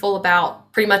and faithful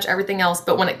about pretty much everything else.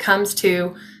 But when it comes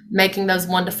to making those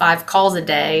 1 to 5 calls a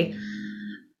day,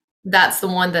 that's the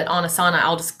one that on Asana,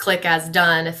 I'll just click as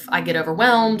done if I get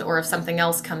overwhelmed, or if something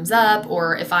else comes up,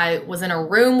 or if I was in a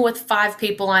room with 5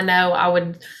 people I know, I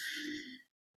would.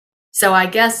 So I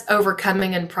guess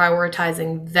overcoming and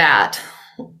prioritizing that.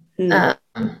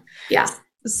 Yeah.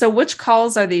 So which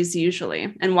calls are these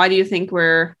usually? And why do you think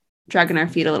we're dragging our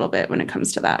feet a little bit when it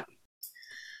comes to that?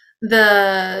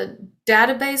 The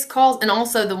database calls, and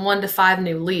also the 1 to 5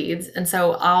 new leads. And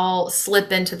so I'll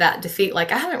slip into that defeat.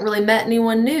 Like, I haven't really met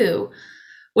anyone new,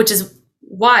 which is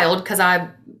wild because I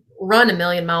run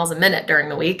 1,000,000 miles a minute during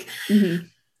the week. Mm-hmm.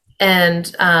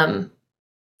 And,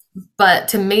 but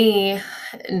to me,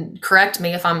 and correct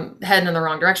me if I'm heading in the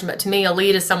wrong direction, but to me, a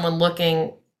lead is someone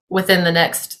looking within the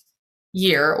next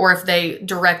year, or if they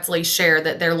directly share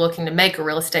that they're looking to make a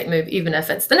real estate move, even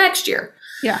if it's the next year.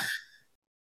 Yeah.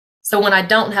 So when I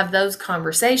don't have those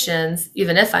conversations,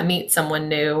 even if I meet someone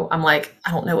new, I'm like,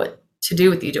 I don't know what to do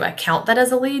with you. Do I count that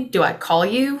as a lead? Do I call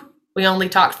you? We only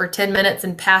talked for 10 minutes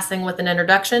in passing with an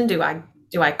introduction. Do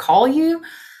I call you?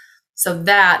 So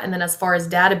that, and then as far as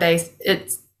database,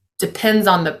 it depends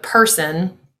on the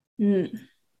person. Mm.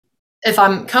 If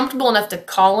I'm comfortable enough to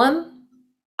call them,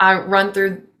 I run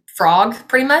through Frog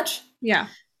pretty much. Yeah.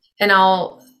 And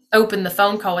I'll open the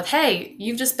phone call with, hey,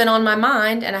 you've just been on my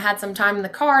mind, and I had some time in the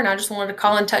car, and I just wanted to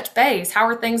call and touch base. How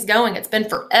are things going? It's been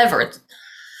forever.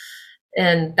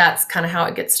 And that's kind of how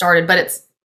it gets started, but it's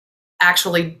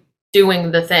actually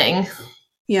doing the thing.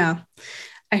 Yeah,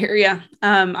 I hear you.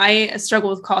 I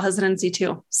struggle with call hesitancy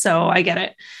too, so I get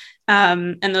it.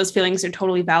 And those feelings are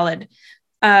totally valid.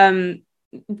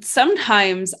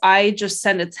 Sometimes I just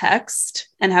send a text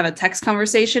and have a text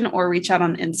conversation, or reach out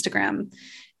on Instagram.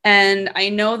 And I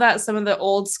know that some of the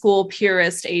old school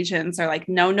purist agents are like,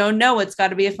 no, it's got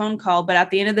to be a phone call. But at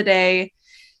the end of the day,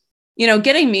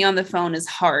 getting me on the phone is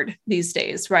hard these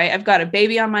days, right? I've got a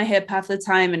baby on my hip half the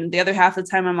time, and the other half of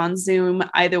the time I'm on Zoom,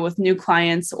 either with new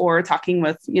clients or talking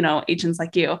with, agents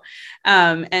like you.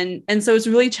 And so it's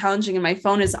really challenging, and my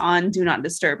phone is on do not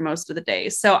disturb most of the day.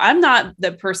 So I'm not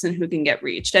the person who can get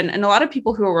reached. And a lot of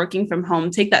people who are working from home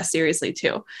take that seriously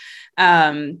too.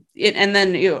 And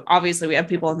then, obviously we have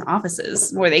people in the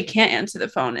offices where they can't answer the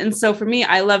phone. And so for me,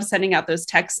 I love sending out those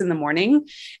texts in the morning.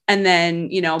 And then,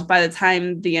 by the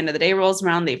time the end of the day rolls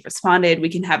around, they've responded, we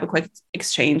can have a quick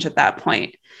exchange at that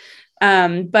point.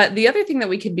 But the other thing that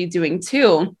we could be doing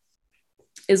too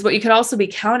is what you could also be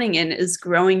counting in is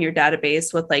growing your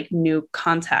database with like new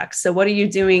contacts. So what are you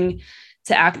doing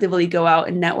to actively go out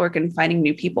and network and finding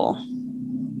new people?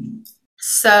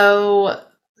 So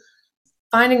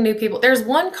finding new people. There's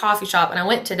one coffee shop, and I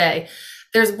went today.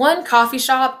 There's one coffee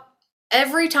shop.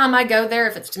 Every time I go there,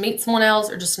 if it's to meet someone else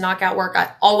or just to knock out work,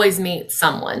 I always meet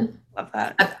someone. Love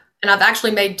that. I've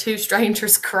actually made 2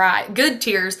 strangers cry. Good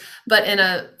tears, but in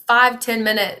a 5-10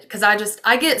 minute, because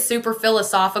I get super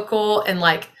philosophical and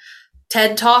like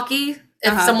TED talky.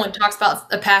 If someone talks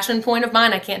about a passion point of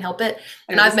mine, I can't help it.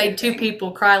 And I've made 2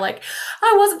 people cry like,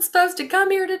 I wasn't supposed to come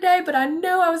here today, but I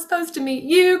know I was supposed to meet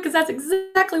you because that's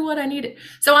exactly what I needed.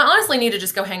 So I honestly need to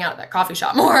just go hang out at that coffee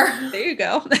shop more. There you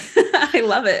go. I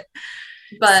love it.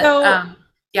 But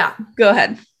yeah. Go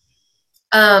ahead.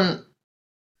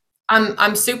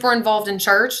 I'm super involved in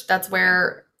church. That's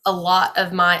where a lot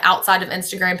of my outside of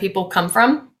Instagram people come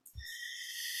from.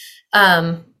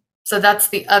 So that's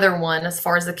the other one as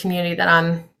far as the community that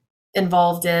I'm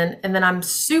involved in. And then I'm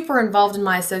super involved in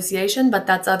my association, but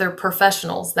that's other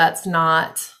professionals. That's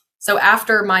not. So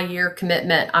after my year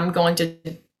commitment, I'm going to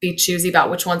be choosy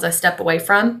about which ones I step away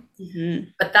from.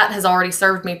 Mm-hmm. But that has already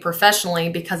served me professionally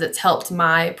because it's helped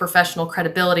my professional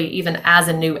credibility even as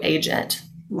a new agent.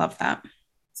 Love that.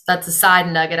 So that's a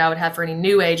side nugget I would have for any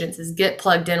new agents is get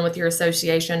plugged in with your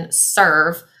association,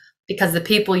 serve, because the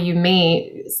people you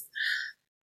meet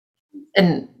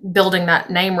and building that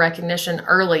name recognition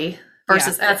early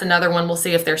versus that's another one. We'll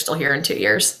see if they're still here in 2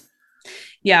 years.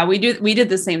 Yeah, we did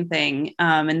the same thing.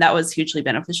 And that was hugely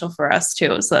beneficial for us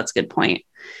too. So that's a good point.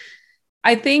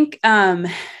 I think,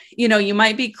 you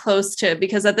might be close to,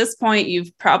 because at this point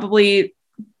you've probably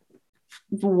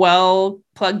well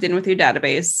plugged in with your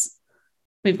database.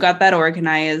 We've got that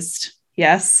organized.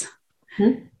 Yes.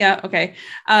 Mm-hmm. Yeah. Okay.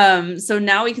 So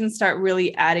now we can start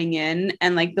really adding in,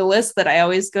 and like the list that I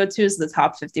always go to is the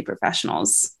top 50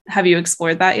 professionals. Have you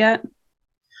explored that yet?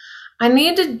 I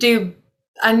need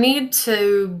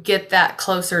to get that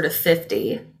closer to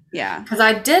 50. Yeah. Because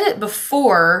I did it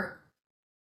before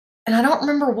and I don't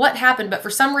remember what happened, but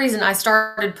for some reason I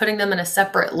started putting them in a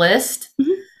separate list.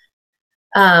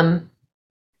 Mm-hmm.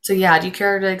 So yeah, do you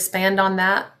care to expand on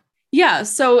that? Yeah.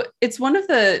 So it's one of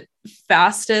the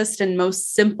fastest and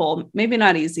most simple, maybe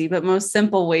not easy, but most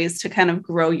simple ways to kind of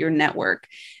grow your network.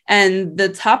 And the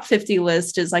top 50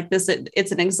 list is like this.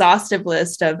 It's an exhaustive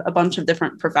list of a bunch of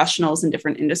different professionals in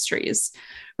different industries,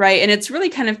 right? And it's really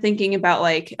kind of thinking about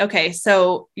like, okay,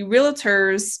 so you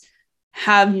realtors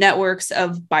have networks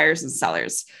of buyers and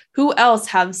sellers. Who else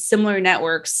have similar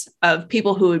networks of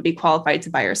people who would be qualified to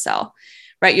buy or sell?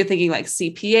 Right? You're thinking like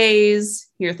CPAs,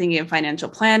 you're thinking of financial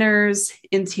planners,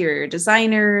 interior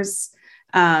designers,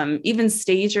 even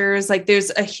stagers. Like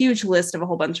there's a huge list of a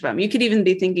whole bunch of them. You could even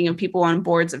be thinking of people on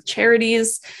boards of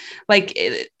charities. Like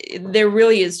there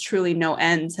really is truly no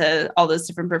end to all those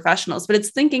different professionals, but it's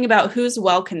thinking about who's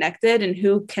well connected and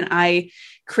who can I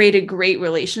create a great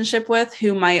relationship with,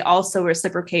 who might also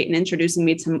reciprocate in introducing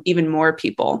me to even more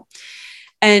people.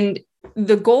 And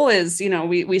the goal is,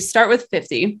 we start with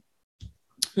 50.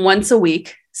 Once a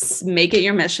week, make it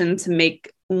your mission to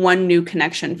make one new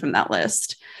connection from that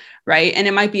list, right? And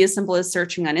it might be as simple as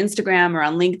searching on Instagram or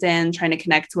on LinkedIn, trying to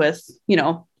connect with,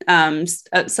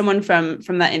 someone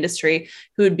from that industry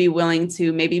who would be willing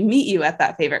to maybe meet you at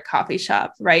that favorite coffee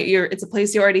shop, right? It's a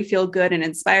place you already feel good and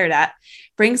inspired at.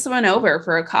 Bring someone over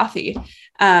for a coffee.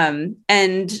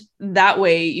 And that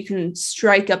way you can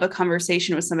strike up a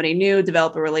conversation with somebody new,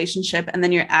 develop a relationship, and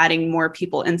then you're adding more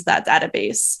people into that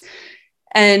database.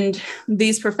 And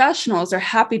these professionals are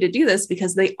happy to do this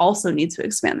because they also need to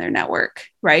expand their network,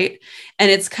 right?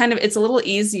 And it's a little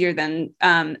easier than,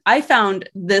 I found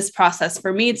this process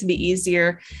for me to be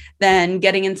easier than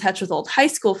getting in touch with old high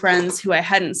school friends who I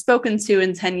hadn't spoken to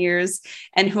in 10 years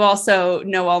and who also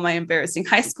know all my embarrassing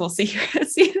high school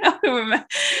secrets, you know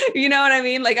what I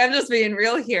mean? Like, I'm just being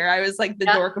real here. I was like the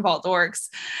dork of all dorks.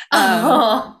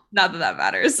 Not that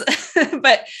matters,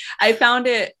 but I found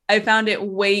it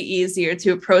way easier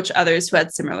to approach others who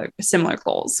had similar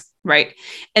goals. Right.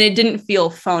 And it didn't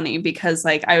feel phony because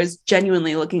like I was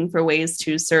genuinely looking for ways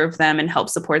to serve them and help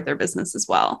support their business as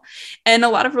well. And a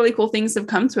lot of really cool things have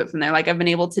come to it from there. Like I've been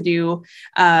able to do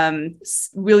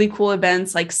really cool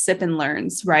events like Sip and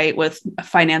Learns, right, with a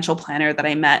financial planner that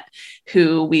I met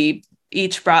who we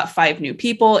each brought 5 new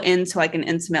people into like an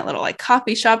intimate little like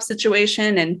coffee shop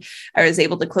situation. And I was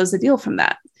able to close the deal from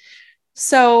that.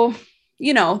 So,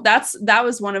 that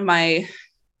was one of my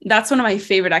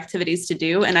favorite activities to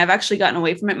do. And I've actually gotten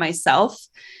away from it myself.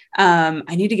 I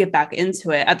need to get back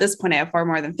into it. At this point, I have far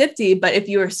more than 50, but if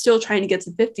you are still trying to get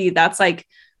to 50, that's like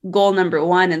goal number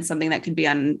 1 and something that could be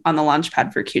on the launch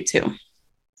pad for Q2.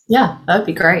 Yeah, that'd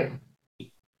be great.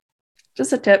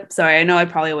 Just a tip. Sorry, I know I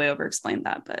probably way over explained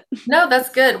that, but no, that's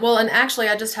good. Well, and actually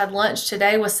I just had lunch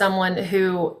today with someone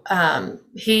who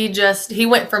he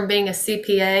went from being a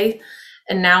CPA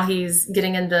and now he's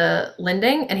getting into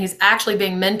lending and he's actually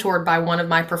being mentored by one of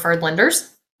my preferred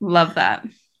lenders. Love that.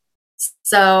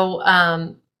 So,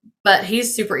 but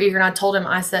he's super eager. And I told him,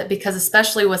 I said, because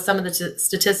especially with some of the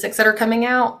statistics that are coming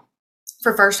out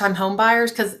for first-time home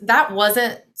buyers, because that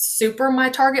wasn't super my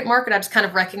target market. I just kind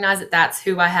of recognize that that's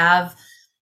who I have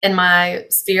in my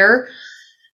sphere.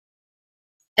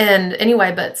 And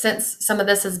anyway, but since some of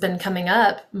this has been coming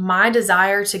up, my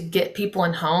desire to get people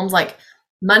in homes, like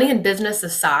money and business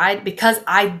aside, because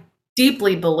I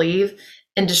deeply believe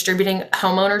in distributing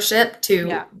home ownership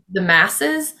to the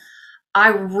masses, I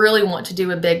really want to do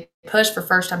a big push for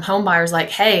first-time home buyers. Like,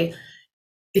 hey,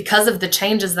 because of the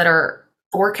changes that are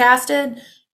forecasted,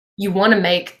 you want to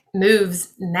make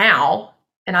moves now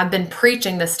And I've been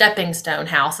preaching the stepping stone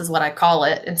house is what I call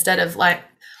it, instead of like,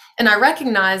 and I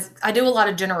recognize I do a lot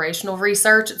of generational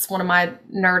research. It's one of my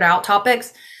nerd out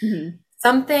topics. Mm-hmm.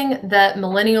 Something that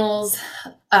millennials,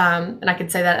 and I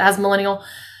could say that as millennial,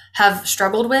 have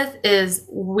struggled with is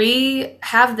we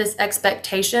have this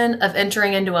expectation of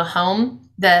entering into a home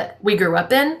that we grew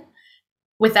up in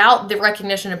without the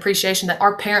recognition and appreciation that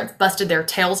our parents busted their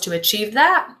tails to achieve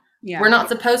that. Yeah. We're not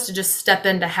supposed to just step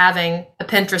into having a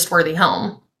Pinterest-worthy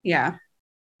home. Yeah.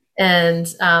 And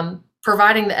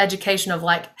providing the education of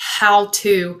like how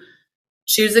to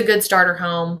choose a good starter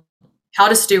home, how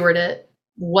to steward it,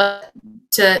 what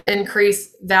to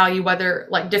increase value, whether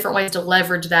like different ways to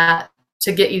leverage that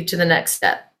to get you to the next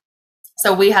step.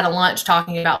 So we had a lunch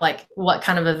talking about like what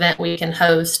kind of event we can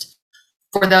host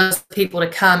for those people to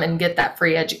come and get that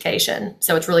free education.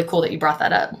 So it's really cool that you brought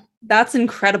that up. That's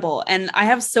incredible. And I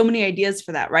have so many ideas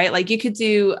for that, right? Like you could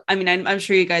do, I mean, I'm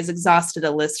sure you guys exhausted a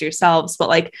list yourselves, but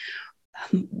like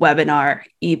webinar,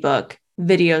 ebook,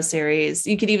 video series,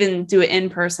 you could even do it in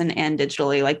person and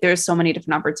digitally. Like there's so many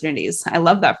different opportunities. I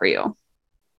love that for you.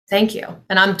 Thank you.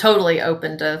 And I'm totally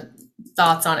open to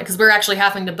thoughts on it because we're actually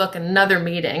having to book another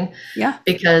meeting. Yeah.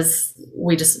 Because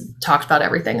we just talked about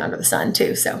everything under the sun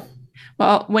too. So,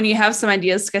 well, when you have some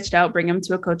ideas sketched out, bring them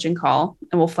to a coaching call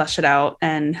and we'll flesh it out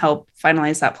and help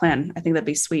finalize that plan. I think that'd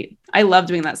be sweet. I love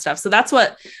doing that stuff. So that's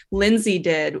what Lindsay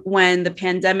did when the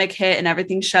pandemic hit and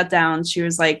everything shut down. She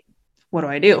was like, what do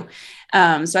I do?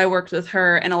 So I worked with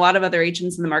her, and a lot of other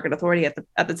agents in the Market Authority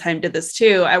at the time did this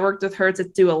too. I worked with her to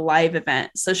do a live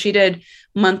event. So she did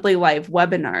monthly live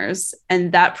webinars,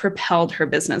 and that propelled her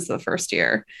business the first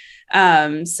year.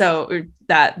 So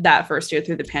that first year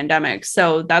through the pandemic.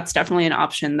 So that's definitely an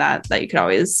option that you could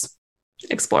always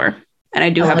explore. And I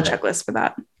do have a checklist for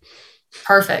that.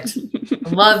 Perfect.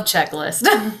 Love checklist.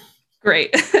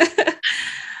 Great.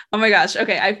 Oh my gosh.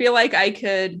 Okay. I feel like I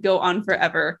could go on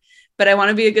forever, but I want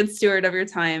to be a good steward of your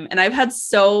time. And I've had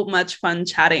so much fun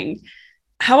chatting.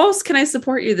 How else can I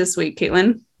support you this week,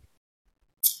 Katelyn?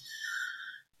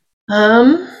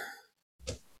 I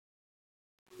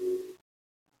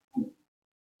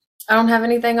don't have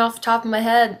anything off the top of my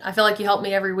head. I feel like you help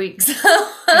me every week.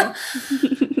 So.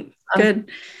 Good.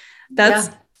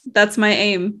 That's my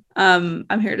aim.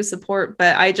 I'm here to support,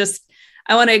 but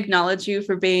I want to acknowledge you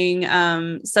for being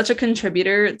such a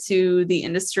contributor to the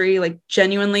industry. Like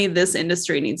genuinely, this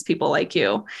industry needs people like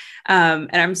you. And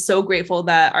I'm so grateful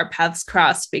that our paths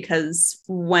crossed, because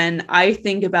when I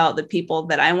think about the people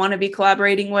that I want to be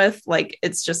collaborating with, like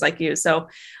it's just like you. So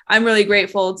I'm really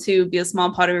grateful to be a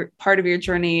small part of your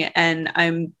journey. And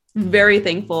I'm very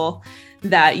thankful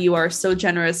that you are so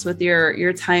generous with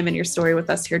your time and your story with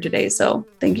us here today. So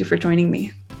thank you for joining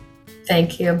me.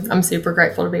 Thank you. I'm super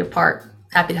grateful to be a part.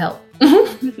 Happy to help.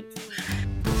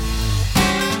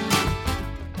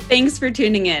 Thanks for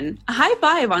tuning in. A high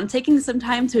five on taking some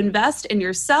time to invest in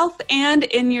yourself and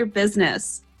in your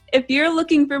business. If you're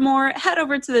looking for more, head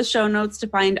over to the show notes to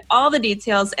find all the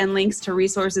details and links to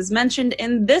resources mentioned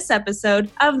in this episode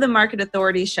of the Market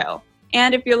Authority Show.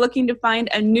 And if you're looking to find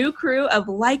a new crew of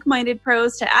like-minded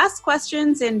pros to ask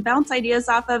questions and bounce ideas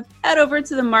off of, head over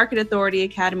to the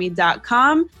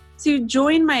marketauthorityacademy.com to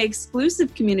join my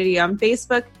exclusive community on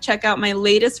Facebook, check out my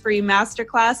latest free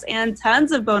masterclass and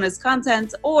tons of bonus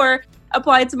content, or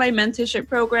apply to my mentorship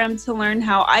program to learn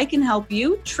how I can help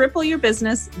you triple your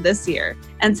business this year.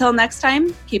 Until next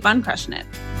time, keep on crushing it.